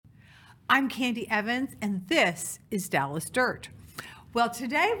I'm Candy Evans, and this is Dallas Dirt. Well,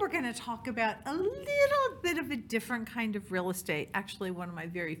 today we're going to talk about a little bit of a different kind of real estate. Actually, one of my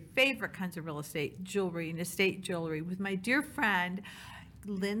very favorite kinds of real estate, jewelry and estate jewelry, with my dear friend,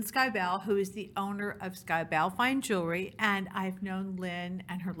 Lyn Skibell, who is the owner of Skibell Fine Jewelry. And I've known Lyn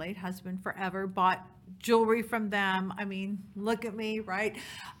and her late husband forever, bought jewelry from them. I mean, look at me, right?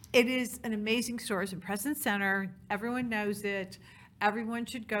 It is an amazing store. It's in Preston Center. Everyone knows it. Everyone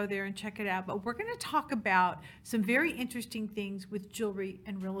should go there and check it out. But we're going to talk about some very interesting things with jewelry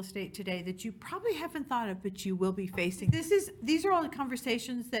and real estate today that you probably haven't thought of, but you will be facing. These are all the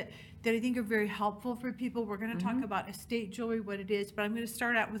conversations that I think are very helpful for people. We're going to talk about estate jewelry, what it is, but I'm going to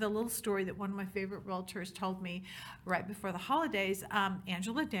start out with a little story that one of my favorite realtors told me right before the holidays.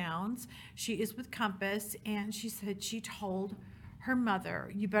 Angela Downs, she is with Compass, and she said she told her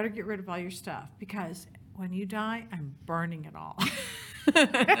mother, "You better get rid of all your stuff because when you die, I'm burning it all." I said,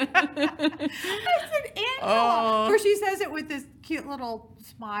 Angela. Of course, she says it with this cute little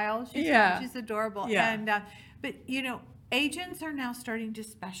smile. She's adorable. Yeah. And but agents are now starting to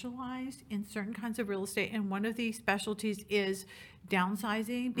specialize in certain kinds of real estate, and one of the specialties is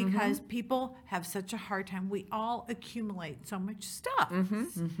downsizing because people have such a hard time. We all accumulate so much stuff.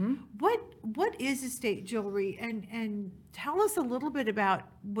 What is estate jewelry, and tell us a little bit about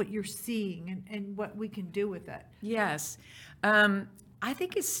what you're seeing and what we can do with it. Yes. I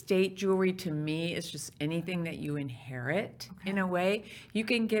think estate jewelry to me is just anything that you inherit in a way. You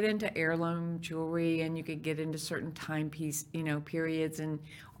can get into heirloom jewelry and you can get into certain timepiece, periods and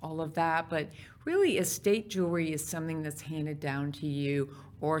all of that. But really estate jewelry is something that's handed down to you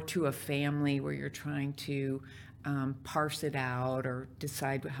or to a family where you're trying to parse it out or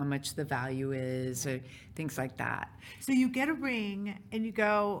decide how much the value is or things like that. So you get a ring and you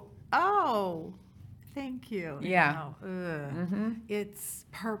go, "Oh, thank you." Yeah. It's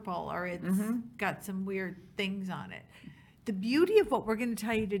purple or it's got some weird things on it. The beauty of what we're going to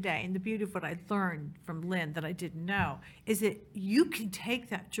tell you today, and the beauty of what I learned from Lyn that I didn't know, is that you can take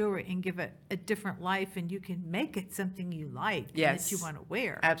that jewelry and give it a different life, and you can make it something you like and that you want to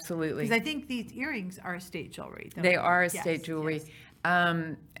wear. Absolutely. Because I think these earrings are estate jewelry. They are estate jewelry. Yes.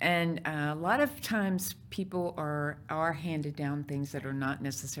 And a lot of times people are handed down things that are not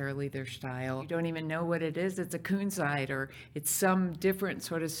necessarily their style. You don't even know what it is. It's a kunzite or it's some different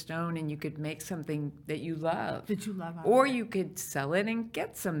sort of stone, and you could make something that you love. Or you could sell it and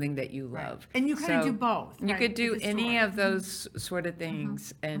get something that you love. And you kind of do both. You could do any of those sort of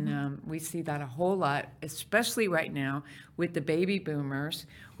things. And we see that a whole lot, especially right now with the baby boomers,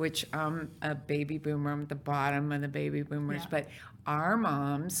 which I'm a baby boomer. I'm at the bottom of the baby boomers. But our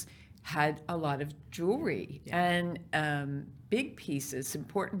moms had a lot of jewelry and big pieces,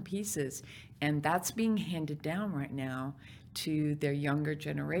 important pieces, and that's being handed down right now to their younger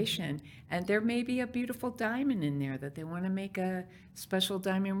generation. And there may be a beautiful diamond in there that they want to make a special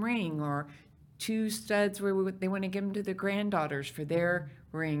diamond ring, or two studs where they want to give them to their granddaughters for their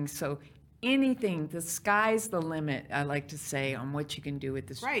rings. So anything, the sky's the limit, I like to say, on what you can do with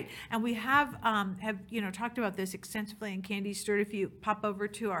this. Right. And we have talked about this extensively in Candy's story. If you pop over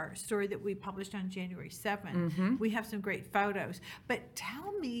to our story that we published on January 7th, we have some great photos. But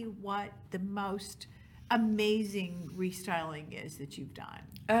tell me what the most amazing restyling is that you've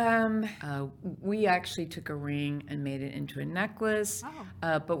done. We actually took a ring and made it into a necklace,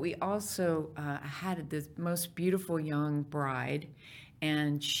 but we also had this most beautiful young bride.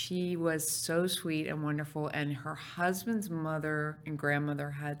 And she was so sweet and wonderful. And her husband's mother and grandmother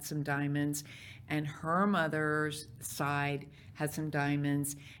had some diamonds, and her mother's side had some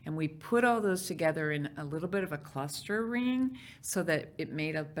diamonds. And we put all those together in a little bit of a cluster ring so that it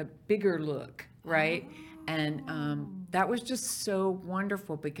made a bigger look, right? And that was just so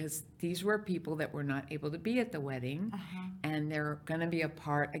wonderful because these were people that were not able to be at the wedding, and they're going to be a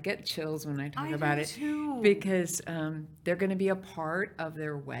part. I get chills when I talk about it too. Because they're going to be a part of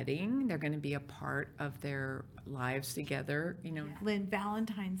their wedding. They're going to be a part of their lives together. Lyn,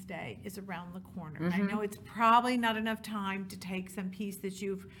 Valentine's Day is around the corner. I know it's probably not enough time to take some piece that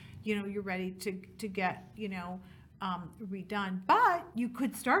you're ready to get, redone, but you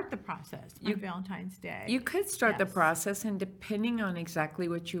could start the process on Valentine's Day. You could start the process, and depending on exactly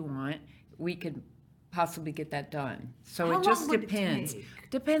what you want, we could possibly get that done. So it just depends.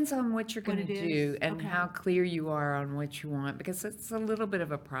 Depends on what you're going to do and how clear you are on what you want, because it's a little bit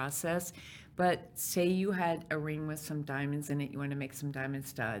of a process. But say you had a ring with some diamonds in it, you want to make some diamond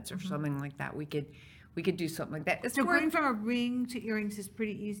studs or something like that. We could do something like that. So going from a ring to earrings is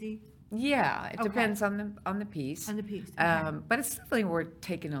pretty easy. Yeah, it depends on the piece. On the piece. But it's definitely worth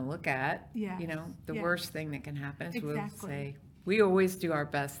taking a look at. Yeah. The worst thing that can happen is we'll say We always do our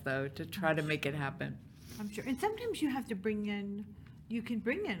best, though, to try to make it happen. I'm sure. And sometimes you can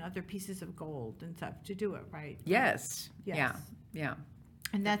bring in other pieces of gold and stuff to do it, right? Yes. Yes. Yeah.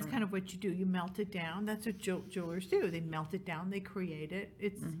 And that's kind of what you do. You melt it down. That's what jewelers do. They melt it down. They create it.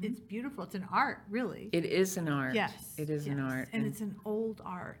 It's beautiful. It's an art, really. It is an art. Yes. It is an art. And it's an old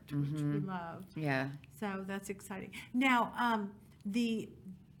art, which we love. Yeah. So that's exciting. Now, the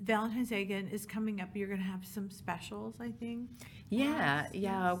Valentine's Day again is coming up. You're going to have some specials, I think. Yeah,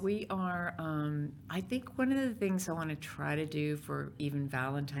 Yes. we are. I think one of the things I want to try to do for even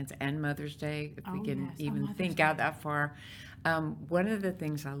Valentine's and Mother's Day, if we Oh, can yes. Oh, even Mother's think Day. out that far, one of the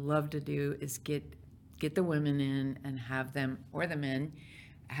things I love to do is get the women in and have them, or the men,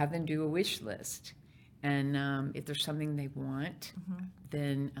 have them do a wish list. And if there's something they want,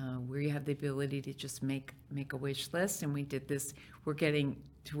 then we have the ability to just make a wish list. And we did this. We're getting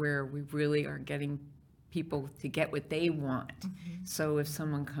to where we really are getting people to get what they want. So if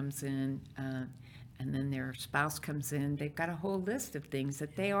someone comes in and then their spouse comes in, they've got a whole list of things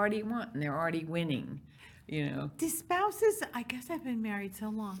that they already want, and they're already winning, you know. Do spouses, I guess I've been married so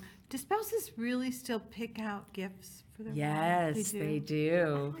long, do spouses really still pick out gifts for their wives? Yes, they I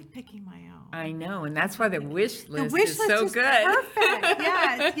do. like picking my own. I know, and that's why the wish The list wish is list so is good.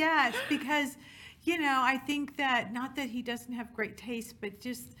 perfect. Yes, because, I think that, not that he doesn't have great taste, but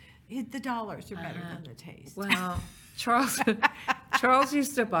just the dollars are better than the taste. Well, Charles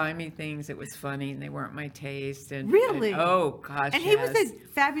used to buy me things. It was funny, and they weren't my taste. And Really? oh gosh, And he was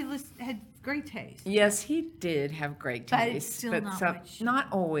yes. had great taste. Yes, he did have great But taste, it's still not much. not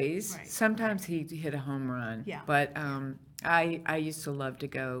always. Right. Sometimes he hit a home run. Yeah. But I used to love to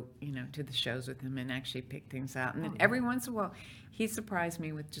go, to the shows with him and actually pick things out. And then every once in a while, he surprised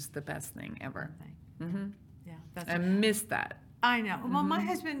me with just the best thing ever. Yeah, that's I miss that. I know. Well, my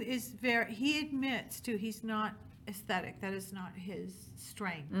husband is he admits too, he's not aesthetic. That is not his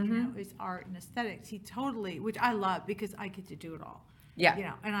strength, is art and aesthetics. He totally, which I love because I get to do it all.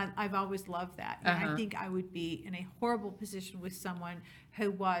 Yeah. And I've always loved that. And I think I would be in a horrible position with someone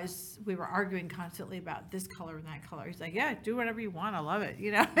who we were arguing constantly about this color and that color. He's like, yeah, do whatever you want. I love it.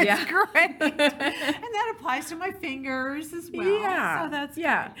 It's great. And that applies to my fingers as well. Yeah. So that's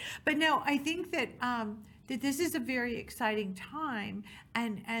Yeah. good. But no, I think that, that this is a very exciting time.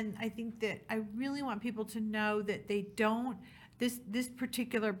 And I think that I really want people to know that they don't, this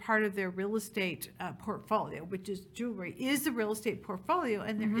particular part of their real estate portfolio, which is jewelry, is a real estate portfolio,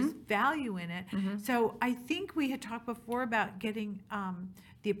 and there is value in it. So I think we had talked before about getting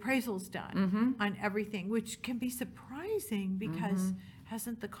the appraisals done on everything, which can be surprising because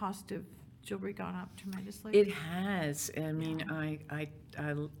hasn't the cost of jewelry gone up tremendously? It has. I mean, I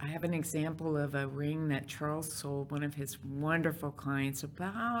have an example of a ring that Charles sold one of his wonderful clients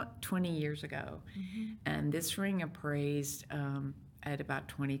about 20 years ago. And this ring appraised at about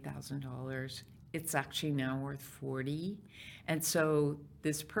 $20,000. It's actually now worth 40. And so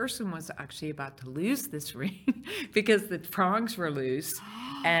this person was actually about to lose this ring because the prongs were loose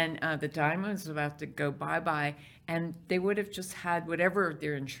and the diamond was about to go bye-bye. And they would have just had whatever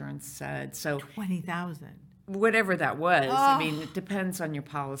their insurance said. So 20,000. whatever that was. I mean, it depends on your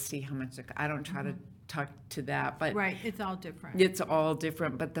policy, how much. I don't try to talk to that, but Right, it's all different. it's all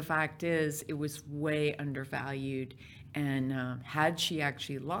different. But the fact is, it was way undervalued. And had she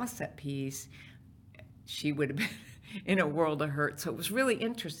actually lost that piece, she would have been in a world of hurt. So it was really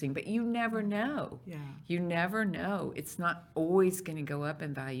interesting, but you never know. Yeah. You never know. It's not always going to go up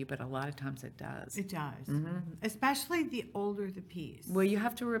in value, but a lot of times it does. It does. Especially the older the piece. Well, you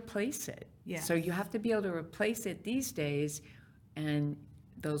have to replace it. Yes. So you have to be able to replace it these days. And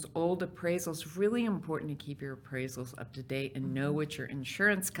those old appraisals, really important to keep your appraisals up to date and know what your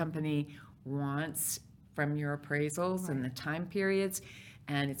insurance company wants from your appraisals and the time periods.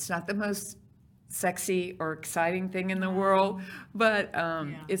 And it's not the most sexy or exciting thing in the world, but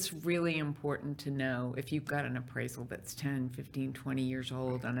it's really important to know if you've got an appraisal that's 10, 15, 20 years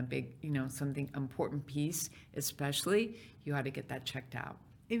old on a big, something important piece, especially, you ought to get that checked out.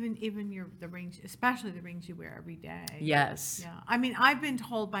 Even the rings, especially the rings you wear every day. Yes. Yeah. I mean, I've been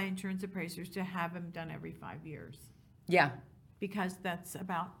told by insurance appraisers to have them done every 5 years. Yeah. Because that's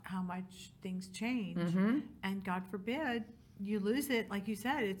about how much things change. And God forbid you lose it. Like you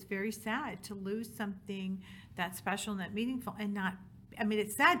said, it's very sad to lose something that special and that meaningful and not, I mean,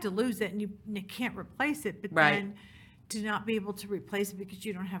 it's sad to lose it and you can't replace it, but then to not be able to replace it because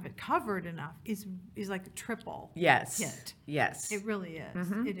you don't have it covered enough is like a triple Yes. hit. Yes. It really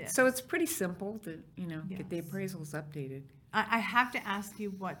is. It is. So it's pretty simple to, get the Yes. appraisals updated. I have to ask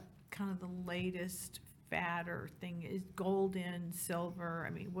you what kind of the latest fad or thing is. Gold in, silver. I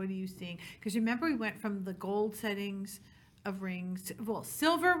mean, what are you seeing? Because remember we went from the gold settings of rings. Well,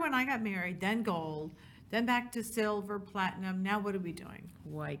 silver when I got married, then gold, then back to silver, platinum. Now what are we doing?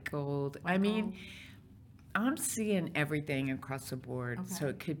 White gold. White I mean, gold. I'm seeing everything across the board. Okay. So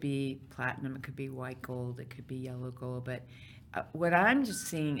it could be platinum, it could be white gold, it could be yellow gold. But what I'm just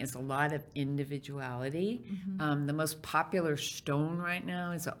seeing is a lot of individuality. The most popular stone right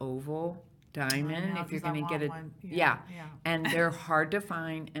now is an oval diamond. know, If you're 'cause I going to get want it, one. yeah. Yeah. And they're hard to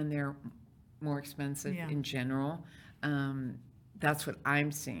find and they're more expensive Yeah. in general. That's what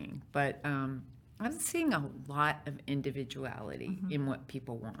I'm seeing. But I'm seeing a lot of individuality in what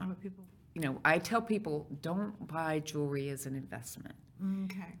people want. Other people. You know, I tell people don't buy jewelry as an investment.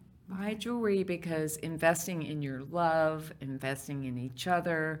 Okay. Buy jewelry because investing in your love, investing in each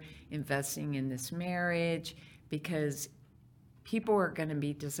other, investing in this marriage, because people are going to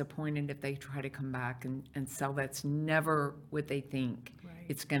be disappointed if they try to come back and sell. That's never what they think Right.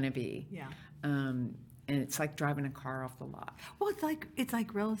 it's going to be. Yeah. And it's like driving a car off the lot. Well, it's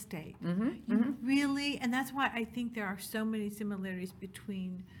like real estate. You really, and that's why I think there are so many similarities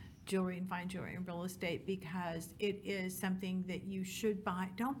between jewelry and fine jewelry and real estate, because it is something that you should buy.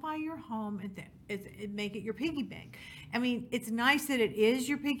 Don't buy your home and make it your piggy bank. I mean, it's nice that it is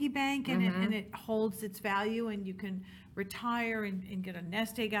your piggy bank and it holds its value, and you can retire and get a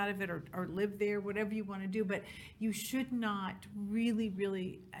nest egg out of it, or live there, whatever you want to do. But you should not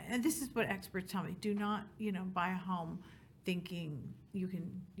really, and this is what experts tell me, do not, buy a home thinking you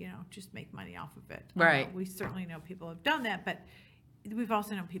can, just make money off of it. Right. We certainly know people have done that, but we've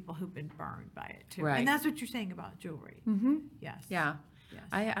also known people who've been burned by it too. Right. And that's what you're saying about jewelry. Yes. Yeah. Yes.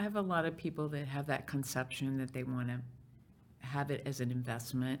 I have a lot of people that have that conception that they want to have it as an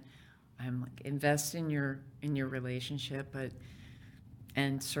investment. I'm like, invest in your relationship,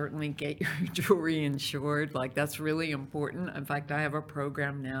 and certainly get your jewelry insured. Like, that's really important. In fact, I have a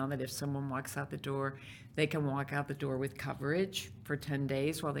program now that if someone walks out the door, they can walk out the door with coverage for 10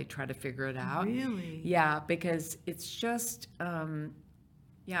 days while they try to figure it out. Really? Yeah, because it's just,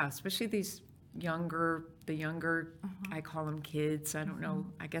 especially the younger, I call them kids. I don't know.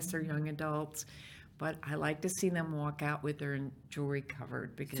 I guess they're young adults. But I like to see them walk out with their jewelry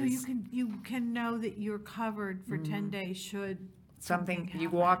covered, because So you can know that you're covered for 10 days should something you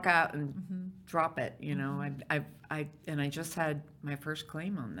happen. walk out and drop it. I just had my first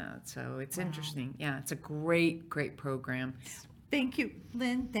claim on that, so it's interesting. Yeah, it's a great program. Thank you,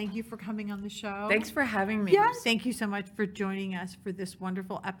 Lyn. Thank you for coming on the show. Thanks for having me. Yes. Thank you so much for joining us for this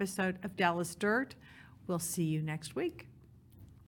wonderful episode of Dallas Dirt. We'll see you next week.